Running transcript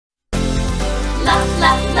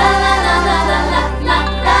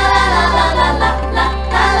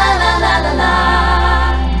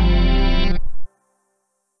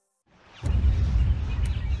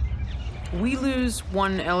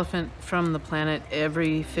one elephant from the planet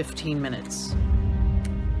every 15 minutes.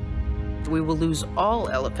 We will lose all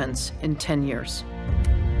elephants in 10 years.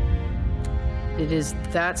 It is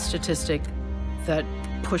that statistic that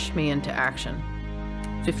pushed me into action.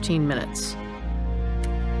 15 minutes.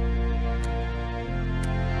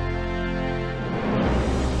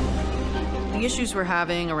 The issues we're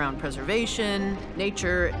having around preservation,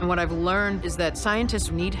 nature, and what I've learned is that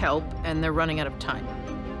scientists need help and they're running out of time.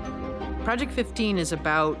 Project 15 is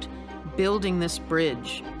about building this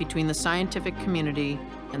bridge between the scientific community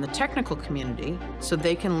and the technical community so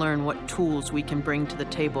they can learn what tools we can bring to the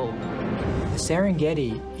table. The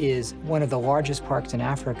Serengeti is one of the largest parks in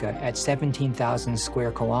Africa at 17,000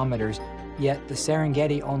 square kilometers, yet the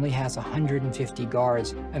Serengeti only has 150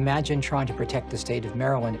 guards. Imagine trying to protect the state of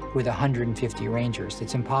Maryland with 150 rangers.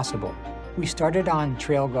 It's impossible. We started on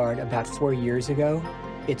Trail Guard about 4 years ago.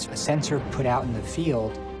 It's a sensor put out in the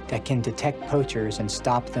field that can detect poachers and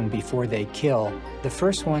stop them before they kill. The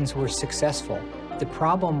first ones were successful. The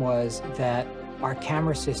problem was that our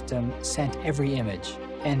camera system sent every image,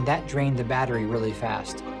 and that drained the battery really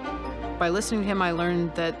fast. By listening to him, I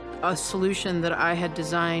learned that a solution that I had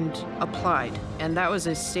designed applied, and that was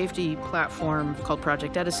a safety platform called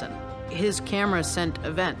Project Edison. His camera sent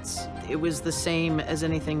events. It was the same as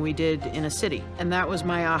anything we did in a city, and that was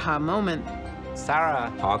my aha moment.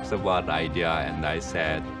 Sarah talks about the idea, and I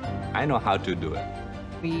said, I know how to do it.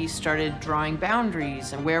 We started drawing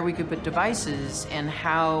boundaries and where we could put devices and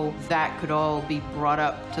how that could all be brought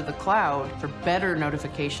up to the cloud for better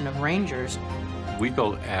notification of rangers. We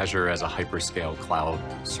built Azure as a hyperscale cloud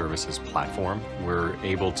services platform. We're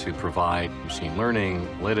able to provide machine learning,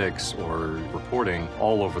 analytics, or reporting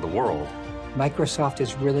all over the world. Microsoft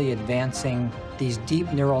is really advancing these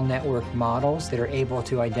deep neural network models that are able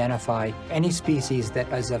to identify any species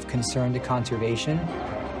that is of concern to conservation.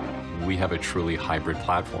 We have a truly hybrid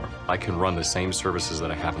platform. I can run the same services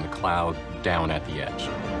that I have in the cloud down at the edge.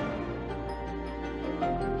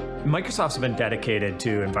 Microsoft's been dedicated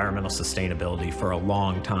to environmental sustainability for a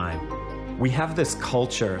long time. We have this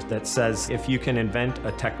culture that says if you can invent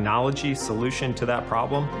a technology solution to that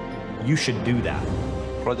problem, you should do that.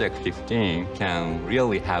 Project 15 can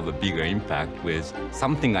really have a bigger impact with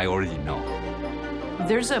something I already know.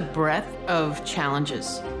 There's a breadth of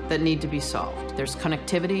challenges that need to be solved. There's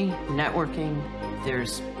connectivity, networking,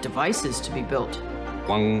 there's devices to be built.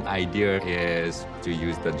 One idea is to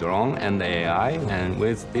use the drone and the AI, and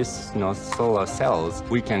with this solar cells,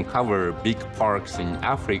 we can cover big parks in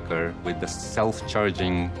Africa with the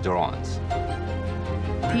self-charging drones.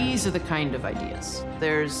 These are the kind of ideas.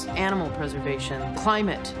 There's animal preservation,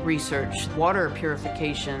 climate research, water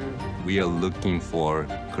purification. We are looking for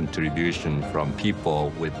contribution from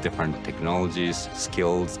people with different technologies,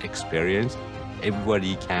 skills, experience.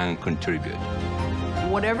 Everybody can contribute.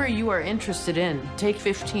 Whatever you are interested in, take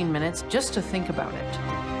 15 minutes just to think about it.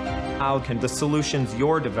 How can the solutions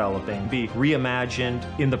you're developing be reimagined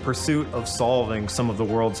in the pursuit of solving some of the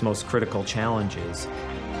world's most critical challenges?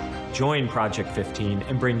 Join Project 15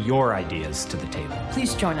 and bring your ideas to the table.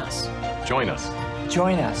 Please join us. Join us.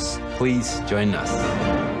 Join us. Please join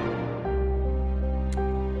us.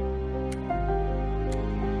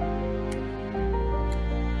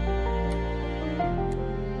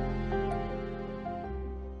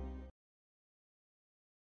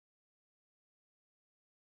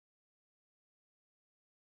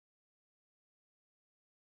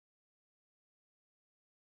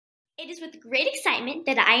 It is with great excitement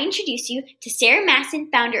that I introduce you to Sarah Maston,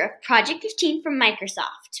 founder of Project 15 from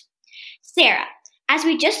Microsoft. Sarah, as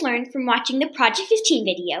we just learned from watching the Project 15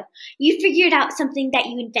 video, you figured out something that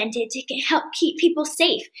you invented to help keep people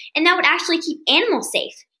safe, and that would actually keep animals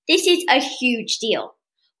safe. This is a huge deal.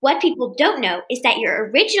 What people don't know is that your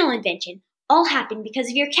original invention all happened because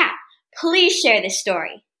of your cat. Please share this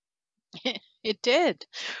story. It did.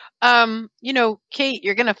 Kate,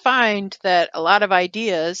 you're going to find that a lot of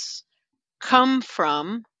ideas come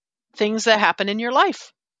from things that happen in your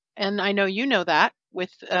life. And I know you know that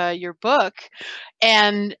with your book.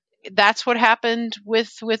 And that's what happened with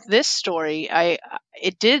this story.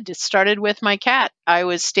 It started with my cat. I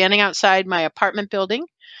was standing outside my apartment building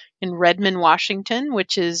in Redmond, Washington,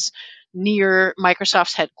 which is near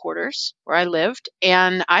Microsoft's headquarters where I lived.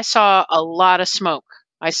 And I saw a lot of smoke.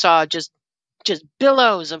 I saw just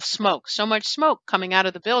billows of smoke, so much smoke coming out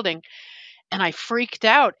of the building. And I freaked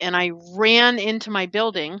out and I ran into my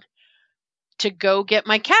building to go get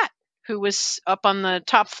my cat, who was up on the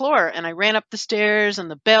top floor. And I ran up the stairs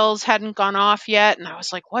and the bells hadn't gone off yet. And I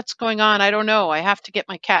was like, what's going on? I don't know. I have to get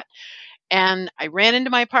my cat. And I ran into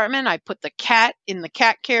my apartment. I put the cat in the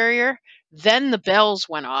cat carrier Then the bells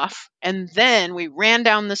went off, and then we ran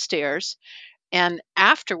down the stairs. And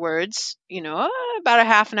afterwards, about a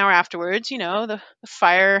half an hour afterwards, the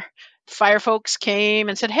fire folks came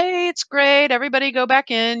and said, "Hey, it's great. Everybody go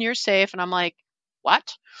back in. You're safe." And I'm like,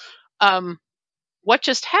 "What? Um, what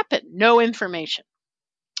just happened?" No information.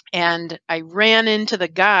 And I ran into the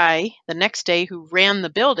guy the next day who ran the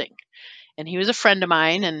building, and he was a friend of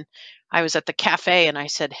mine. And I was at the cafe, and I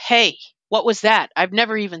said, "Hey, what was that? I've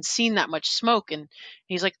never even seen that much smoke." And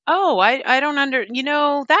he's like, "Oh, I don't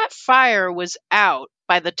that fire was out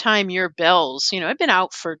by the time your bells, it'd been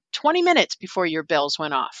out for 20 minutes before your bells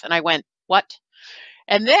went off." And I went, "What?"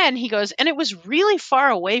 And then he goes, "And it was really far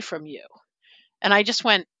away from you." And I just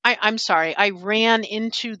went, I'm sorry, I ran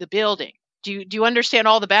into the building. Do you understand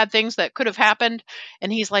all the bad things that could have happened?"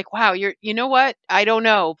 And he's like, "Wow, you know what? I don't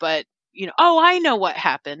know, but oh, I know what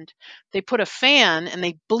happened. They put a fan and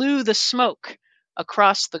they blew the smoke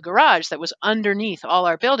across the garage that was underneath all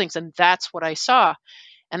our buildings, and that's what I saw."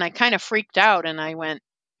 And I kind of freaked out, and I went,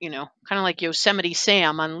 kind of like Yosemite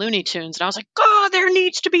Sam on Looney Tunes. And I was like, "God, there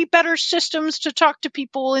needs to be better systems to talk to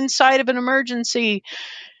people inside of an emergency."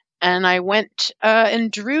 And I went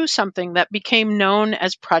and drew something that became known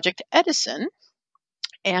as Project Edison.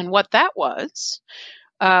 And what that was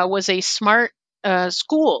a smart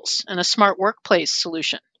schools and a smart workplace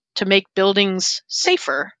solution to make buildings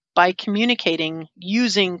safer by communicating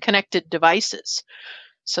using connected devices.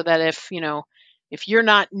 So that if you're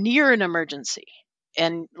not near an emergency,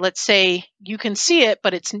 and let's say you can see it,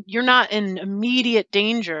 but you're not in immediate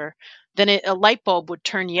danger, then a light bulb would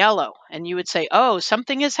turn yellow, and you would say, "Oh,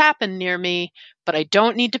 something has happened near me, but I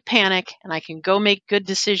don't need to panic, and I can go make good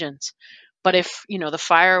decisions." But if the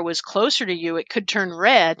fire was closer to you, it could turn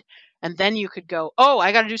red, and then you could go, "Oh,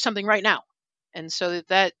 I got to do something right now." And so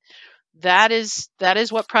that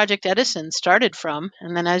is what Project Edison started from.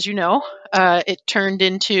 And then, as you know, it turned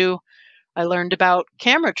into, I learned about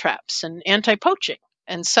camera traps and anti-poaching,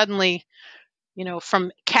 and suddenly,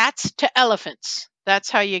 from cats to elephants,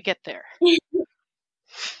 that's how you get there.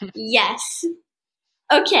 Yes.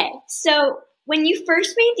 Okay, so when you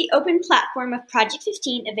first made the open platform of Project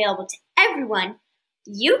 15 available to everyone,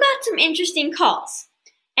 you got some interesting calls.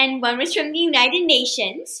 And one was from the United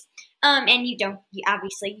Nations. And you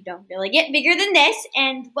obviously don't really get bigger than this.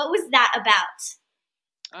 And what was that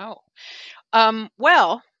about?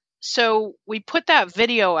 Well, so we put that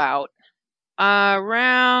video out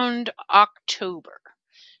around October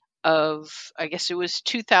of, I guess it was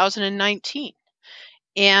 2019.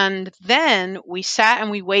 And then we sat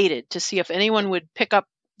and we waited to see if anyone would pick up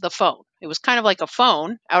the phone. It was kind of like a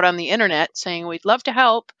phone out on the internet saying, "We'd love to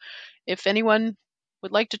help if anyone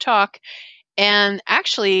would like to talk." And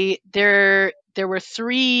actually, there were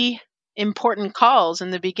 3 important calls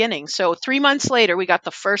in the beginning. So 3 months later, we got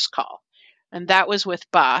the first call, and that was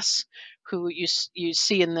with Boss, who you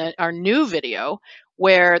see in our new video,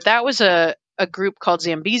 where that was a group called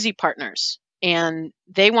Zambezi Partners, and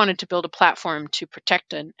they wanted to build a platform to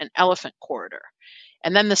protect an elephant corridor.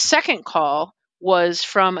 And then the second call was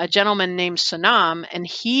from a gentleman named Sonam, and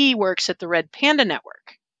he works at the Red Panda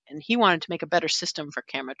Network, and he wanted to make a better system for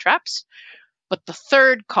camera traps. But the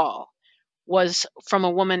third call was from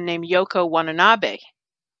a woman named Yoko Watanabe,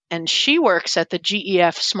 and she works at the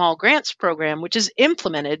GEF Small Grants Program, which is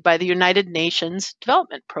implemented by the United Nations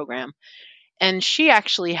Development Program. And she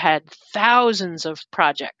actually had thousands of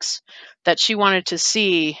projects that she wanted to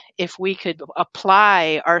see if we could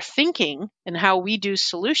apply our thinking and how we do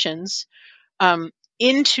solutions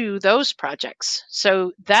into those projects.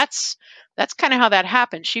 So that's kind of how that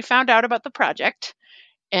happened. She found out about the project,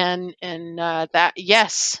 and that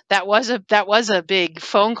was a big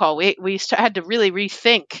phone call. We had to really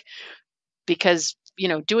rethink, because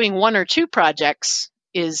doing 1 or 2 projects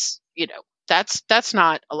is that's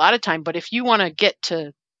not a lot of time. But if you want to get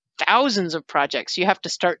to thousands of projects, you have to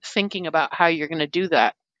start thinking about how you're going to do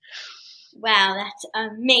that. Wow, that's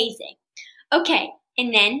amazing. Okay,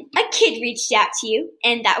 and then a kid reached out to you,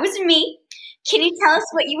 and that was me. Can you tell us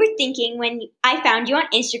what you were thinking when I found you on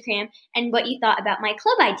Instagram and what you thought about my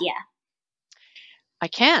club idea? I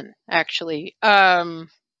can, actually.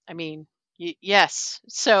 Yes.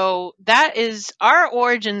 So that is our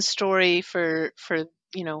origin story for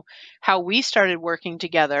how we started working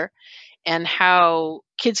together, and how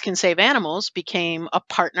Kids Can Save Animals became a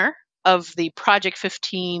partner of the Project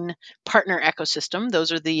 15 partner ecosystem.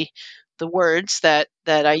 Those are the words that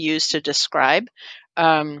I use to describe.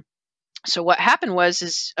 So what happened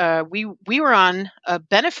was we were on a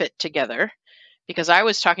benefit together, because I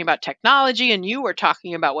was talking about technology and you were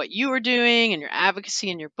talking about what you were doing and your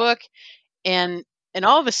advocacy and your book, and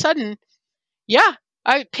all of a sudden, yeah,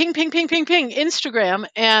 I ping, ping, ping, ping, ping, Instagram,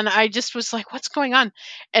 and I just was like, "What's going on?"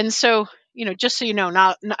 And so, just so you know,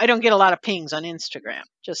 now I don't get a lot of pings on Instagram.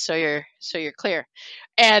 Just so you're clear.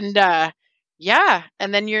 And yeah,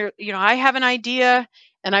 and then I have an idea,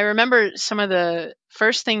 and I remember some of the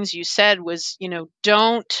first things you said was,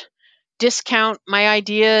 don't discount my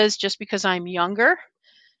ideas just because I'm younger.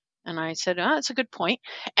 And I said, "Oh, that's a good point."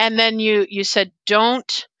 And then you said,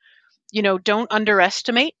 don't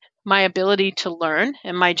underestimate my ability to learn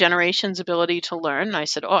and my generation's ability to learn. And I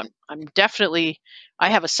said, "Oh, I'm definitely,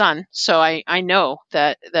 I have a son, so I know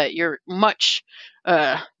that you're much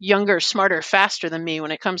younger, smarter, faster than me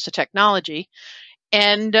when it comes to technology."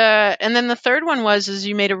 And then the third one is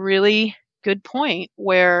you made a really good point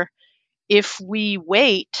where if we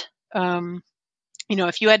wait,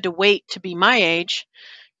 if you had to wait to be my age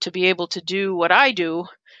to be able to do what I do,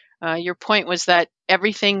 your point was that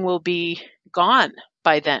everything will be gone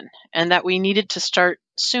by then and that we needed to start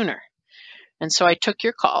sooner. And so I took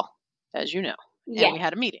your call, as you know, and Yes. we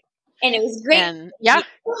had a meeting. And it was great. And yeah,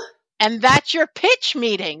 and that's your pitch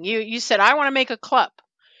meeting. You said, "I want to make a club."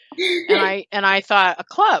 And I thought, "A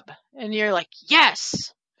club?" And you're like,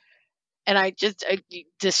 "Yes." And I just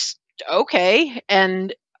okay.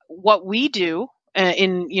 And what we do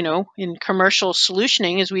in commercial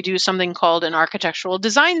solutioning is we do something called an architectural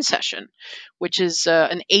design session, which is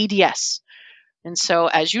an ADS. And so,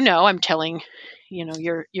 as you know, I'm telling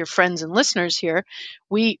your friends and listeners here,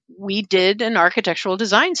 we did an architectural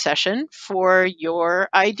design session for your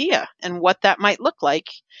idea and what that might look like.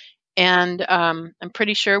 And I'm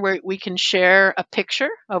pretty sure we can share a picture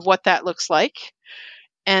of what that looks like.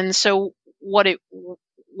 And so what it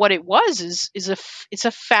was it's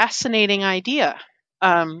a fascinating idea,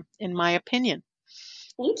 in my opinion.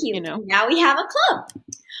 Thank you. Now we have a club.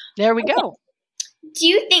 There we go. Do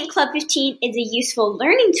you think Club 15 is a useful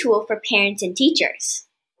learning tool for parents and teachers?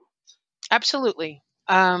 Absolutely.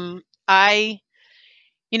 It's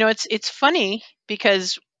funny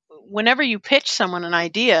because whenever you pitch someone an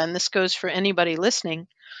idea, and this goes for anybody listening,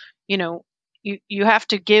 you have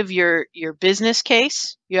to give your business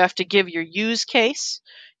case, you have to give your use case,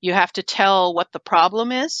 you have to tell what the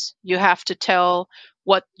problem is, you have to tell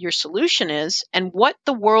what your solution is, and what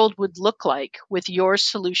the world would look like with your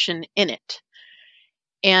solution in it.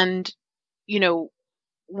 And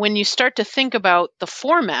when you start to think about the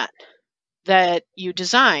format that you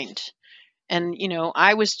designed, and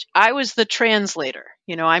I was the translator.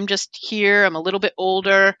 I'm just here, I'm a little bit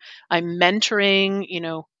older, I'm mentoring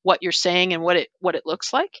what you're saying and what it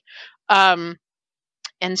looks like. And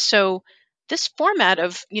so this format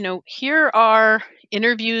of here are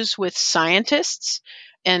interviews with scientists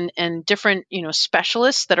and different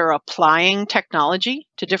specialists that are applying technology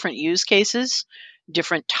to different use cases,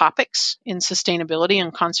 different topics in sustainability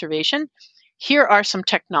and conservation. Here are some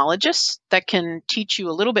technologists that can teach you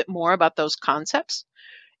a little bit more about those concepts.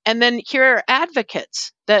 And then here are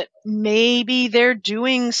advocates that maybe they're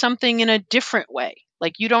doing something in a different way.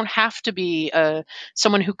 Like you don't have to be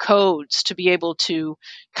someone who codes to be able to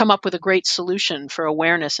come up with a great solution for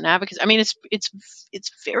awareness and advocacy. I mean, it's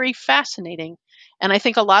very fascinating. And I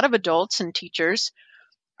think a lot of adults and teachers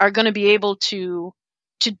are going to be able to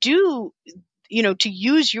do, to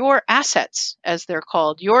use your assets, as they're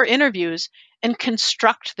called, your interviews, and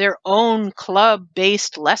construct their own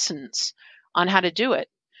club-based lessons on how to do it.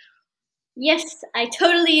 Yes, I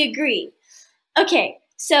totally agree. Okay,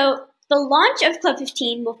 so the launch of Club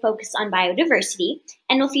 15 will focus on biodiversity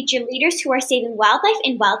and will feature leaders who are saving wildlife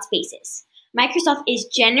in wild spaces. Microsoft is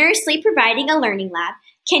generously providing a learning lab.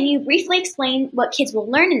 Can you briefly explain what kids will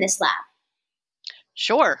learn in this lab?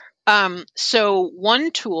 Sure. So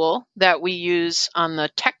one tool that we use on the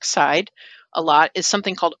tech side a lot is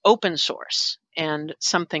something called open source and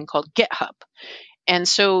something called GitHub. And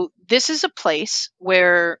so this is a place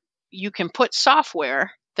where you can put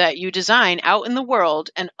software that you design out in the world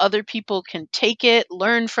and other people can take it,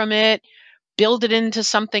 learn from it, build it into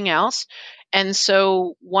something else. And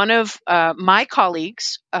so one of my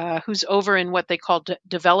colleagues, who's over in what they call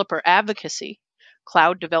developer advocacy,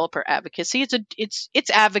 cloud developer advocacy, it's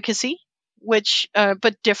advocacy, which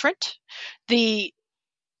but different.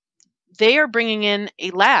 They are bringing in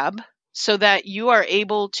a lab so that you are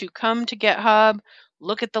able to come to GitHub,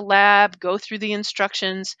 look at the lab, go through the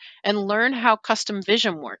instructions, and learn how custom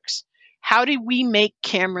vision works. How do we make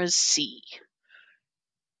cameras see?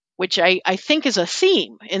 Which I think is a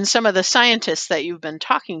theme in some of the scientists that you've been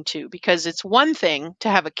talking to, because it's one thing to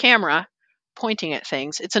have a camera pointing at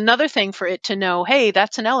things. It's another thing for it to know, hey,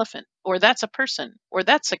 that's an elephant, or that's a person, or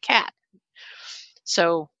that's a cat.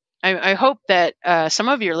 So I hope that some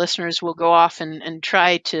of your listeners will go off and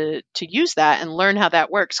try to use that and learn how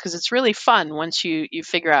that works, because it's really fun once you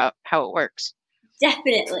figure out how it works.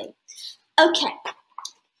 Definitely. Okay.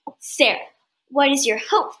 Sarah, what is your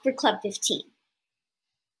hope for Club 15?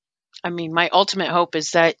 I mean, my ultimate hope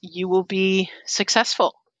is that you will be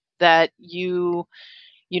successful, that your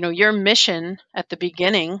mission at the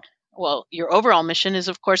beginning, well, your overall mission is,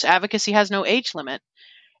 of course, advocacy has no age limit,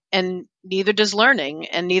 and neither does learning,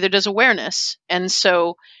 and neither does awareness. And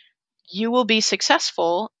so you will be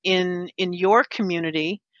successful in your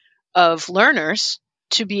community of learners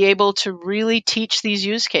to be able to really teach these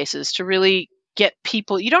use cases, to really get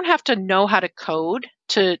people. You don't have to know how to code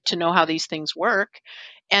to know how these things work.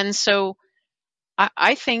 And so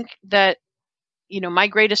I think that, my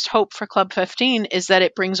greatest hope for Club 15 is that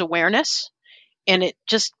it brings awareness, and it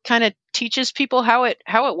just kind of teaches people how it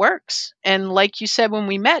works. And like you said when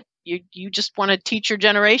we met, you just want to teach your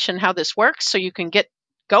generation how this works so you can get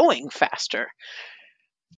going faster.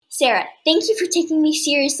 Sarah, thank you for taking me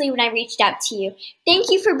seriously when I reached out to you. Thank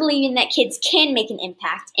you for believing that kids can make an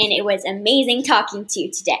impact, and it was amazing talking to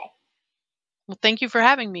you today. Well, thank you for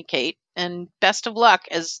having me, Kate, and best of luck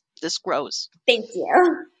as this grows. Thank you.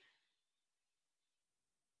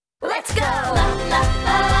 Let's go! La, la,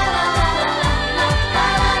 la, la.